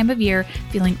busiest time of year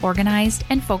feeling organized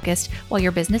and focused while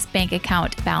your business bank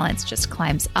account balance just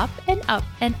climbs up and up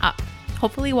and up,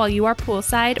 hopefully while you are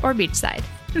poolside or beachside.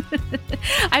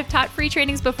 I've taught free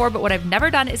trainings before, but what I've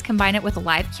never done is combine it with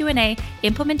live Q&A,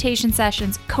 implementation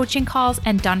sessions, coaching calls,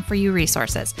 and done-for-you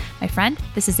resources. My friend,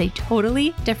 this is a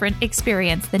totally different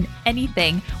experience than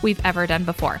anything we've ever done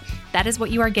before. That is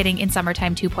what you are getting in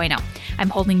Summertime 2.0. I'm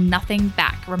holding nothing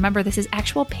back. Remember, this is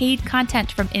actual paid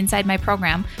content from inside my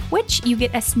program, which you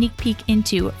get a sneak peek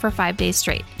into for 5 days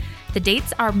straight. The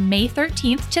dates are May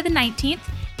 13th to the 19th.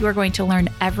 You are going to learn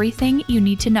everything you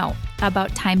need to know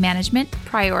about time management,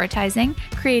 prioritizing,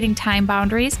 creating time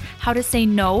boundaries, how to say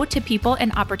no to people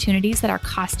and opportunities that are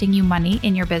costing you money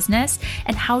in your business,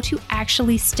 and how to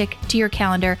actually stick to your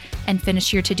calendar and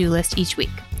finish your to-do list each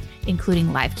week,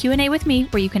 including live Q&A with me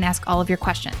where you can ask all of your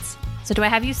questions. So do I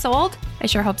have you sold? I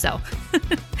sure hope so.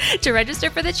 To register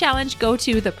for the challenge, go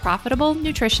to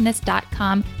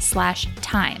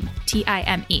theprofitablenutritionist.com/time,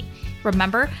 TIME.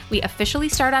 Remember, we officially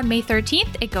start on May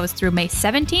 13th. It goes through May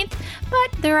 17th,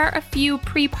 but there are a few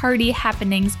pre-party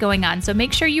happenings going on, so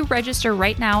make sure you register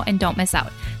right now and don't miss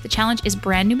out. The challenge is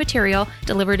brand new material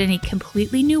delivered in a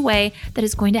completely new way that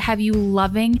is going to have you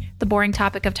loving the boring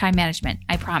topic of time management,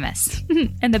 I promise.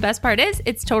 And the best part is,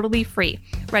 it's totally free.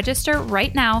 Register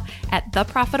right now at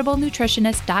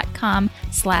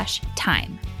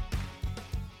theprofitablenutritionist.com/time.